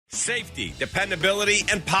Safety, dependability,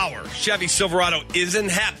 and power. Chevy Silverado isn't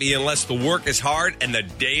happy unless the work is hard and the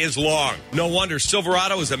day is long. No wonder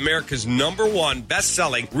Silverado is America's #1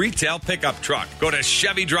 best-selling retail pickup truck. Go to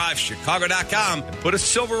ChevyDriveChicago.com and put a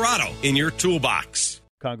Silverado in your toolbox.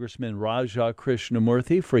 Congressman Raja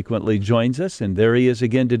Krishnamoorthi frequently joins us, and there he is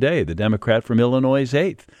again today, the Democrat from Illinois'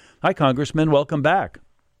 8th. Hi, Congressman. Welcome back.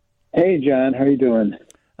 Hey, John. How are you doing?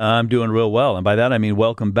 I'm doing real well, and by that I mean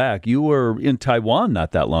welcome back. You were in Taiwan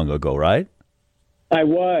not that long ago, right? I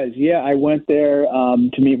was, yeah. I went there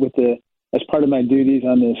to meet with as part of my duties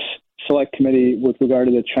on this select committee with regard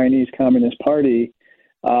to the Chinese Communist Party,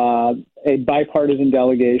 a bipartisan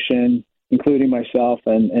delegation, including myself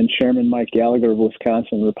and Chairman Mike Gallagher of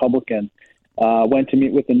Wisconsin, Republican, went to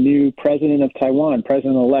meet with the new president of Taiwan,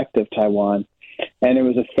 president-elect of Taiwan, and it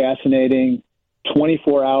was a fascinating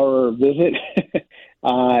 24-hour visit.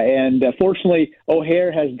 And fortunately,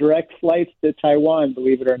 O'Hare has direct flights to Taiwan,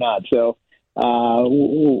 believe it or not. So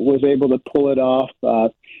was able to pull it off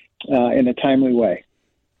in a timely way.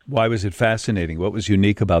 Why was it fascinating? What was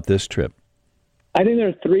unique about this trip? I think there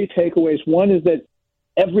are three takeaways. One is that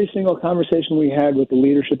every single conversation we had with the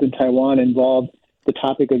leadership in Taiwan involved the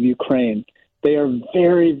topic of Ukraine. They are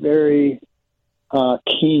very, very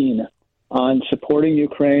keen on supporting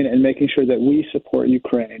Ukraine and making sure that we support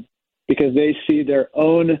Ukraine, because they see their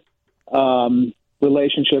own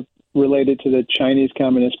relationship related to the Chinese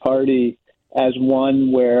Communist Party as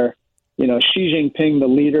one where, Xi Jinping, the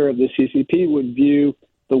leader of the CCP, would view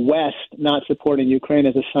the West not supporting Ukraine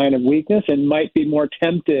as a sign of weakness and might be more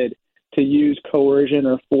tempted to use coercion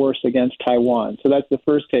or force against Taiwan. So that's the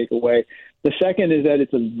first takeaway. The second is that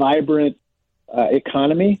it's a vibrant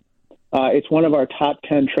economy. It's one of our top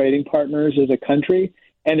 10 trading partners as a country,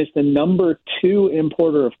 and it's the #2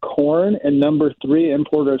 importer of corn and #3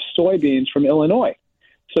 importer of soybeans from Illinois.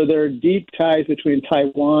 So there are deep ties between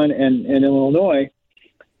Taiwan and Illinois.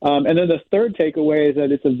 And then the third takeaway is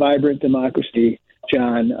that it's a vibrant democracy,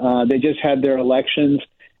 John. They just had their elections,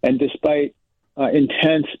 and despite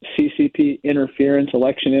intense CCP interference,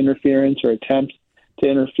 election interference, or attempts to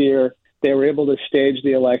interfere, they were able to stage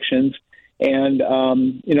the elections. And,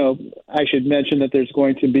 I should mention that there's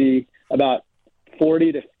going to be about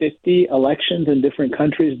 40 to 50 elections in different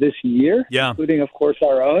countries this year, including, of course,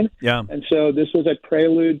 our own. Yeah. And so this was a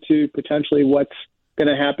prelude to potentially what's going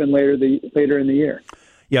to happen later in the year.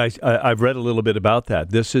 Yeah, I've read a little bit about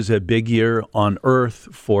that. This is a big year on Earth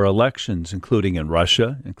for elections, including in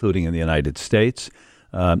Russia, including in the United States.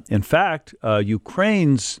 In fact,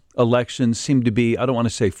 Ukraine's elections seem to be, I don't want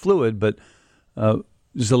to say fluid, but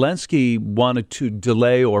Zelensky wanted to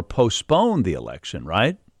delay or postpone the election,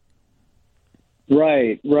 right?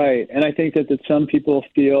 Right. And I think that some people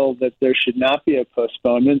feel that there should not be a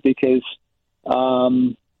postponement because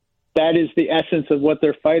that is the essence of what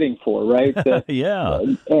they're fighting for, right? Yeah.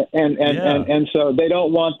 And so they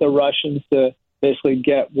don't want the Russians to basically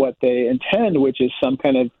get what they intend, which is some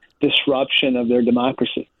kind of disruption of their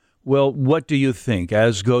democracy. Well, what do you think?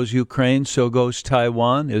 As goes Ukraine, so goes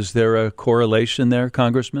Taiwan. Is there a correlation there,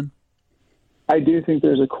 Congressman? I do think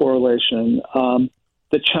there's a correlation.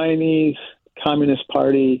 The Chinese Communist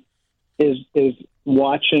Party is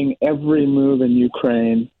watching every move in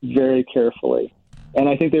Ukraine very carefully. And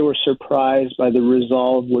I think they were surprised by the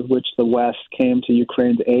resolve with which the West came to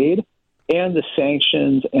Ukraine's aid and the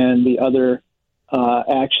sanctions and the other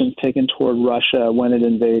actions taken toward Russia when it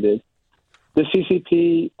invaded. The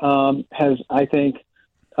CCP has, I think,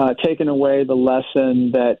 taken away the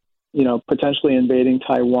lesson that, potentially invading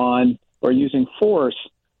Taiwan or using force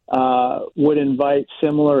would invite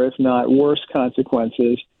similar, if not worse,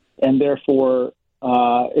 consequences, and therefore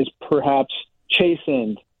is perhaps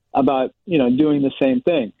chastened about, doing the same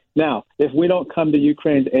thing. Now, if we don't come to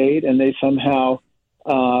Ukraine's aid and they somehow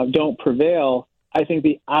don't prevail, I think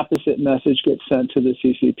the opposite message gets sent to the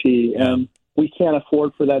CCP, and we can't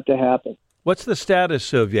afford for that to happen. What's the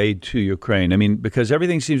status of aid to Ukraine? I mean, because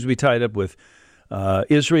everything seems to be tied up with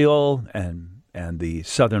Israel and the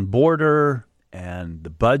southern border and the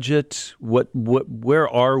budget. Where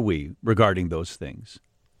are we regarding those things?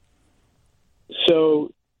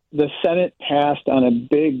 So the Senate passed on a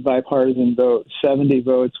big bipartisan vote, 70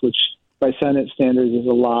 votes, which by Senate standards is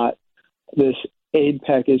a lot, this aid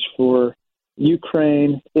package for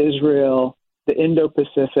Ukraine, Israel, the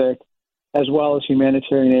Indo-Pacific, as well as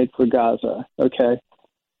humanitarian aid for Gaza, okay?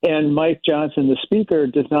 And Mike Johnson, the speaker,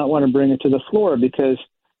 does not want to bring it to the floor because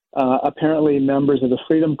apparently members of the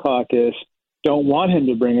Freedom Caucus don't want him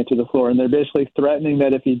to bring it to the floor, and they're basically threatening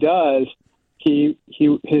that if he does,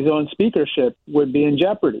 his own speakership would be in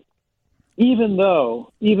jeopardy. even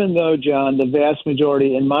though, John, the vast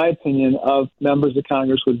majority, in my opinion, of members of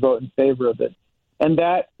Congress would vote in favor of it. And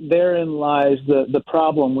that therein lies the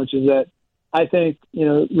problem, which is that I think,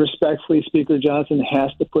 respectfully, Speaker Johnson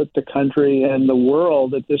has to put the country and the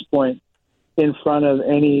world at this point in front of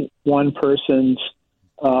any one person's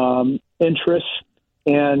interests,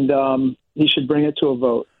 and he should bring it to a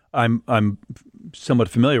vote. I'm somewhat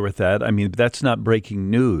familiar with that. I mean, that's not breaking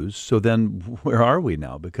news. So then where are we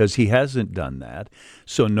now? Because he hasn't done that.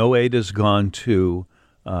 So no aid has gone to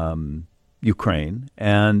Ukraine.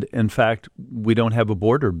 And in fact, we don't have a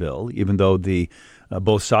border bill, even though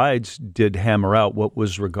both sides did hammer out what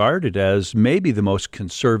was regarded as maybe the most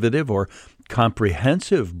conservative or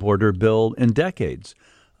comprehensive border bill in decades.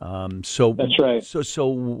 So that's right. So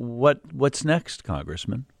what's next,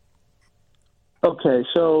 Congressman? Okay,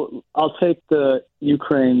 so I'll take the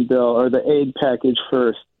Ukraine bill or the aid package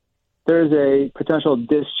first. There's a potential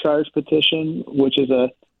discharge petition, which is a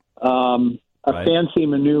right. fancy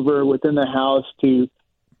maneuver within the House to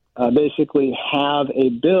basically have a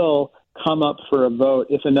bill come up for a vote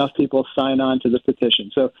if enough people sign on to the petition.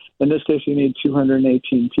 So in this case, you need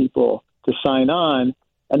 218 people to sign on,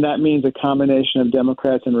 and that means a combination of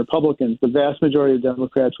Democrats and Republicans. The vast majority of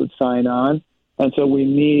Democrats would sign on, and so we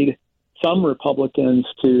need some Republicans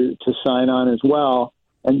to sign on as well.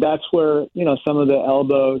 And that's where, some of the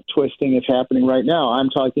elbow twisting is happening right now.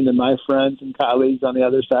 I'm talking to my friends and colleagues on the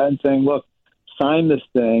other side and saying, look, sign this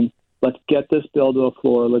thing. Let's get this bill to the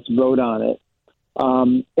floor. Let's vote on it.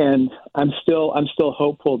 And I'm still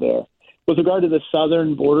hopeful there. With regard to the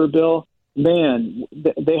southern border bill, man,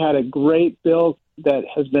 they had a great bill that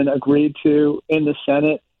has been agreed to in the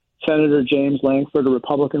Senate. Senator James Lankford, a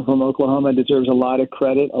Republican from Oklahoma, deserves a lot of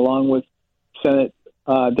credit, along with Senate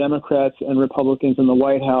Democrats and Republicans in the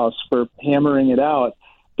White House for hammering it out.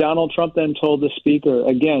 Donald Trump then told the Speaker,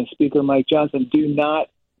 again, Speaker Mike Johnson, do not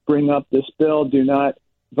bring up this bill, do not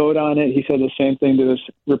vote on it. He said the same thing to his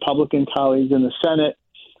Republican colleagues in the Senate.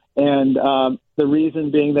 And the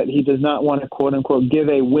reason being that he does not want to, quote unquote, give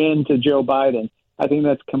a win to Joe Biden. I think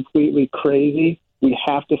that's completely crazy. We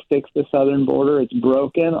have to fix the southern border. It's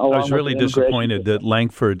broken. I was really disappointed that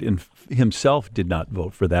Lankford himself did not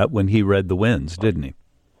vote for that when he read the wins, didn't he?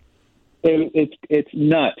 It's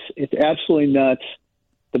nuts. It's absolutely nuts.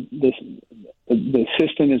 The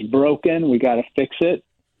system is broken. We got to fix it,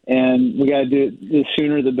 and we got to do it the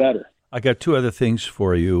sooner the better. I got two other things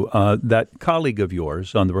for you. That colleague of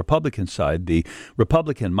yours on the Republican side, the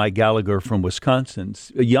Republican Mike Gallagher from Wisconsin,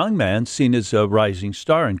 a young man seen as a rising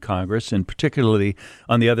star in Congress, and particularly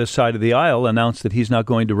on the other side of the aisle, announced that he's not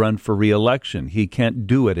going to run for re-election. He can't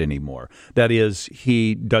do it anymore. That is,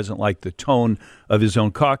 he doesn't like the tone of his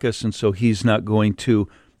own caucus, and so he's not going to,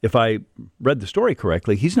 if I read the story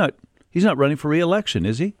correctly, he's not running for re-election,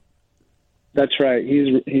 is he? That's right.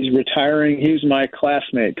 He's retiring. He was my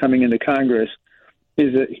classmate coming into Congress.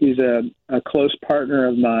 He's a close partner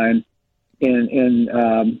of mine in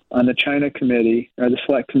on the China committee or the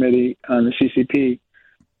select committee on the CCP.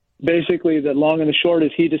 Basically, the long and the short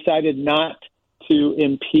is he decided not to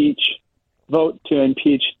vote to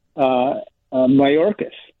impeach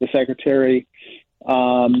Mayorkas, the secretary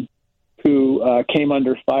who came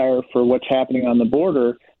under fire for what's happening on the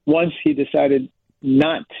border. Once he decided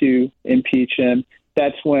not to impeach him,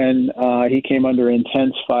 that's when he came under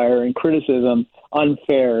intense fire and criticism,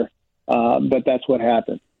 unfair, but that's what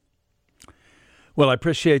happened. Well, I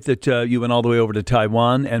appreciate that you went all the way over to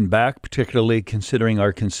Taiwan and back, particularly considering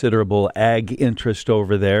our considerable ag interest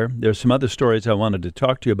over there. There's some other stories I wanted to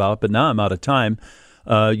talk to you about, but now I'm out of time.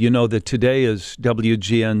 You know that today is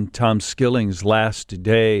WGN Tom Skilling's last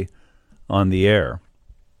day on the air.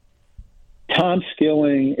 Tom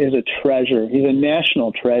Skilling is a treasure. He's a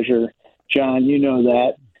national treasure, John. You know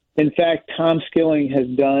that. In fact, Tom Skilling has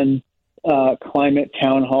done climate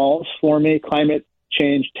town halls for me, climate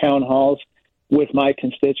change town halls with my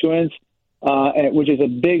constituents, which is a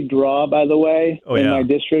big draw, by the way, in my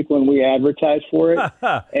district when we advertise for it.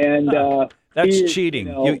 And that's cheating.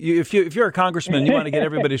 If you're a congressman, you want to get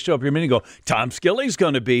everybody to show up your meeting and go, Tom Skilling's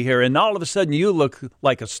going to be here, and all of a sudden you look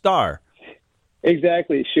like a star.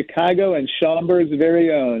 Exactly. Chicago and Schaumburg's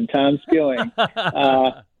very own, Tom Skilling.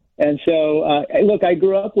 And so, look, I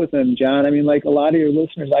grew up with him, John. I mean, like a lot of your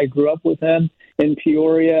listeners, I grew up with him in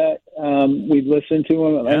Peoria. We'd listen to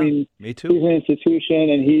him. Yeah, I mean, me too. He's an institution,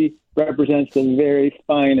 and he represents the very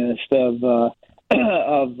finest of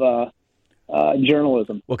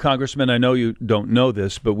journalism. Well, Congressman, I know you don't know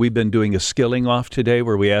this, but we've been doing a Skilling off today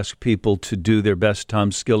where we ask people to do their best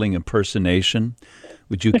Tom Skilling impersonation.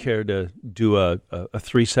 Would you care to do a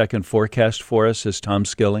 3-second forecast for us as Tom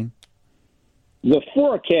Skilling? the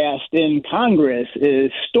forecast in Congress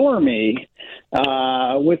is stormy,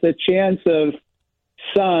 with a chance of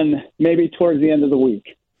sun maybe towards the end of the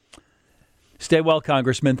week. Stay well,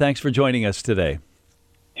 Congressman. Thanks for joining us today.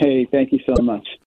 Hey, thank you so much.